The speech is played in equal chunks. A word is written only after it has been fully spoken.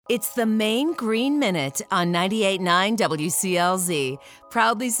It's the Maine Green Minute on 98.9 WCLZ,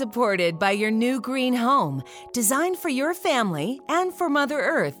 proudly supported by your new green home, designed for your family and for Mother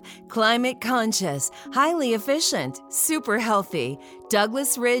Earth, climate conscious, highly efficient, super healthy.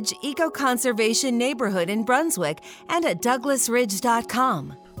 Douglas Ridge Eco-Conservation Neighborhood in Brunswick and at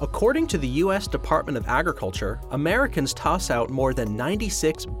douglasridge.com. According to the U.S. Department of Agriculture, Americans toss out more than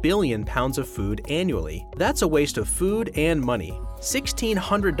 96 billion pounds of food annually. That's a waste of food and money.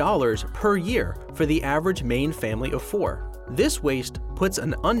 $1,600 per year for the average Maine family of four. This waste puts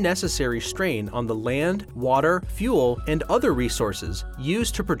an unnecessary strain on the land, water, fuel, and other resources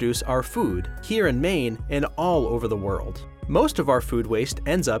used to produce our food here in Maine and all over the world. Most of our food waste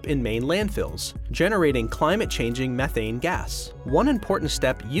ends up in Maine landfills, generating climate-changing methane gas. One important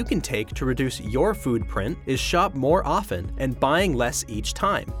step you can take to reduce your food print is shop more often and buying less each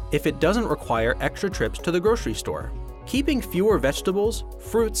time, if it doesn't require extra trips to the grocery store. Keeping fewer vegetables,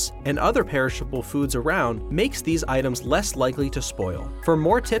 fruits, and other perishable foods around makes these items less likely to spoil. For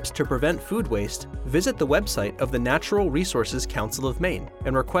more tips to prevent food waste, visit the website of the Natural Resources Council of Maine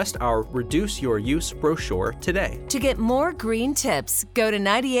and request our Reduce Your Use brochure today. To get more green tips, go to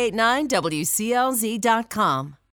 98.9WCLZ.com.